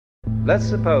Let's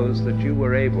suppose that you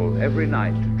were able every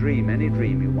night to dream any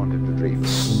dream you wanted to dream.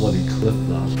 Somebody clip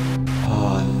that.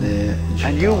 Oh, nee.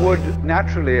 And you would,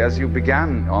 naturally, as you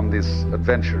began on this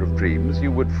adventure of dreams,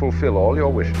 you would fulfill all your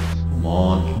wishes. Come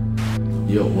on.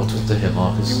 Yo, what was the hit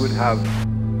markers? You would have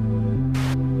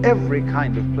every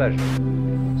kind of pleasure.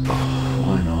 Oh,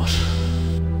 why not?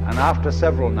 And after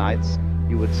several nights,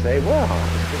 you would say, well,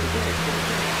 this was a day.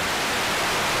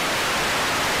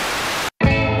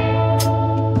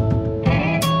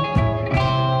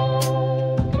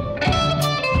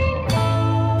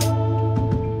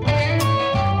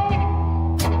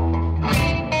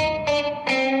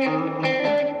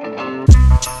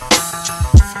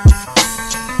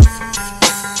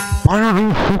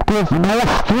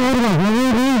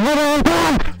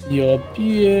 You're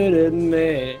beautiful.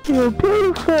 You're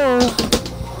beautiful.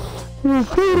 You're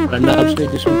beautiful. And now I'm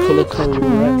making some colour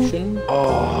correction.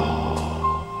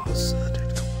 Oh, squid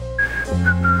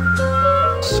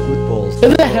balls. Who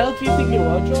the hell do you think you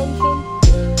are, Johnson?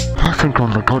 I think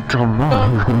I'm the goddamn man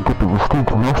who's gonna get the mistake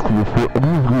nasty with it and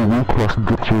he's gonna walk across and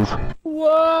bitches.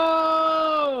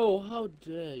 Whoa! How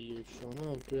dare you, son?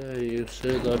 How dare you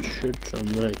say that shit to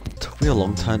me? It took me a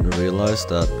long time to realise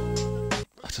that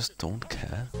I just don't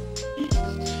care.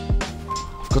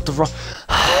 I've got the wrong.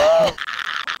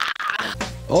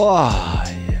 Oh,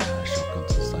 yeah, shotgun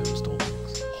to the sniper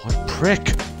stormings. What a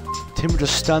prick! Timber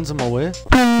just stands in my way.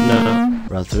 No.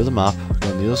 Ran through the map,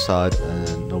 got on the other side, and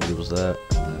then nobody was there.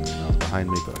 And then now they're behind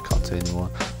me, but I can't see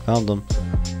anyone. Found them.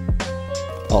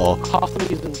 Uh oh. Half of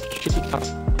these shitty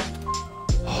cats.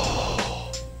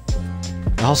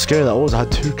 How scary that was. I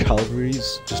had 2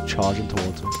 cavalries just charging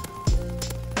towards me.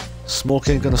 Smoke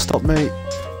ain't gonna stop me.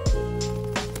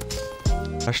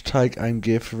 Hashtag I'm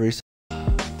gay for Reece.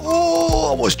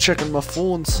 Oh, I was checking my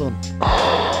phone, son.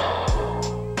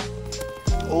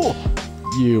 Oh,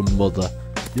 you mother.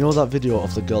 You know that video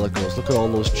of the girl that goes, look at all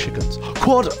those chickens.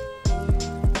 Quad!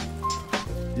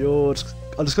 Yo, I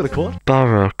just got a quad.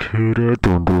 Barracuda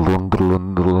dun dun dun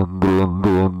dun dun dun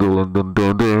dun dun dun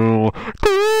dun dun.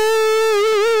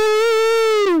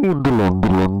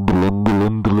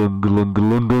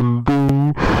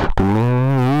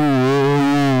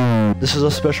 This is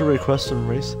a special request from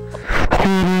Reece.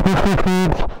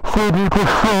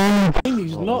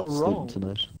 He's not wrong.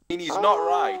 He's not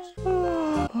right.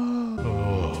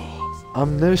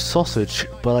 I'm no sausage,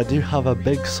 but I do have a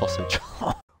big sausage.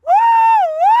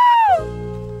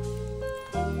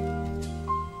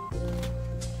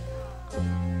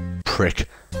 Prick.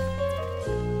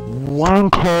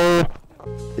 Wanker.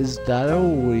 Is that a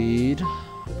weed?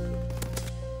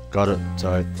 Got it,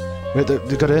 sorry. Wait,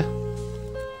 they got it?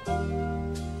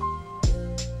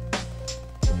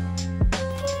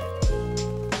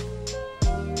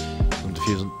 I'm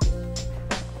diffusing.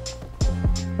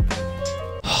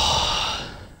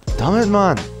 Damn it,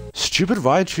 man! Stupid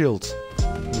riot shields.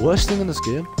 Worst thing in this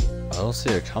game. I don't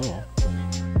see a camo.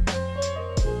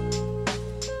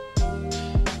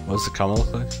 What does the camo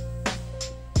look like?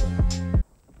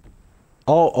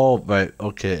 Oh, right,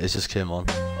 okay, it just came on.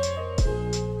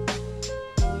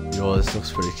 Yo, this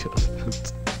looks pretty good.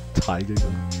 Tiger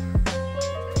gun.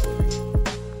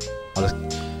 I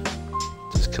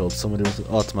just killed somebody with it.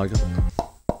 Oh, it's my gun.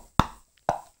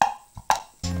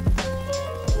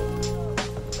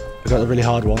 I got a really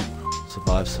hard one.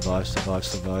 Survive. I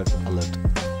lived.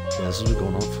 Yeah, this has been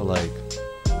going on for like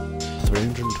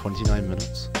 329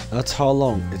 minutes. That's how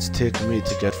long it's taken me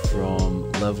to get from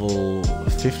level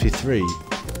 53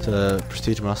 to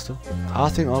Prestige Master. I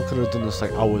think I could have done this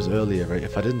like hours earlier, right?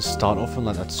 If I didn't start off in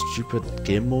like that stupid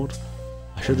game mode.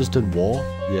 I should have just done war.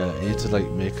 Yeah, I need to like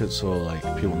make it so like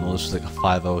people know this is like a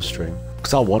 5-hour stream.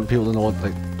 Cause I want people to know what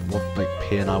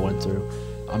pain I went through.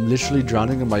 I'm literally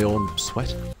drowning in my own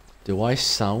sweat. Do I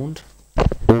sound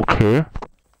Okay.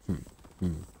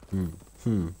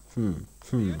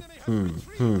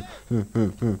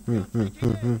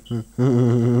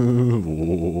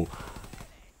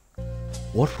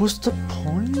 What was the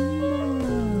point?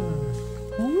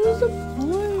 What was the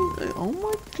point? Oh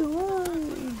my god.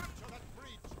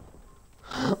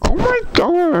 Oh my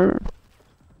god.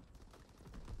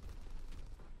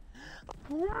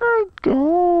 Oh my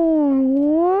god.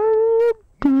 What?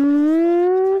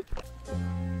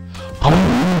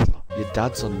 Your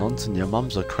dad's a nonce and your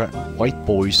mum's a cretin. White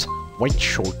boys, white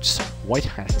shorts, white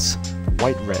hats,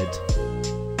 white red.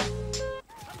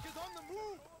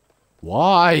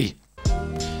 Why?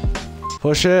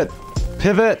 Push it.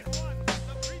 Pivot.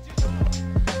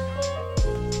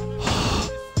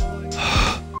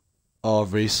 Oh,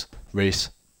 Reece.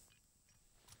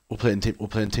 We're playing team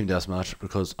deathmatch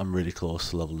because I'm really close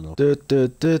to leveling up.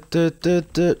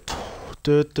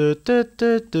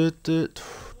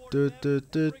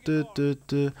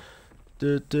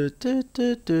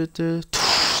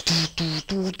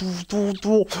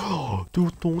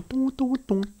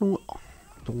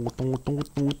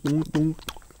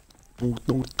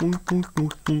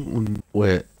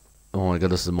 Wait, oh my god,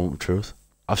 this is the moment of truth.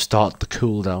 I've started the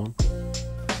cooldown.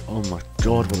 Oh my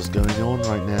god, what is going on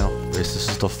right now? This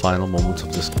is the final moment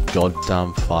of this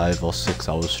goddamn 5 or 6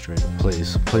 hour stream.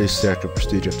 Please, please say I can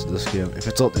prestige up to this game. If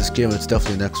it's not this game, it's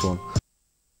definitely the next one.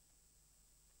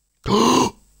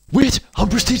 Wait, I'm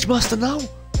Prestige Master now!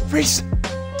 Reece!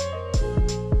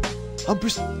 I'm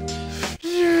Prestige...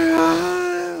 Yeah!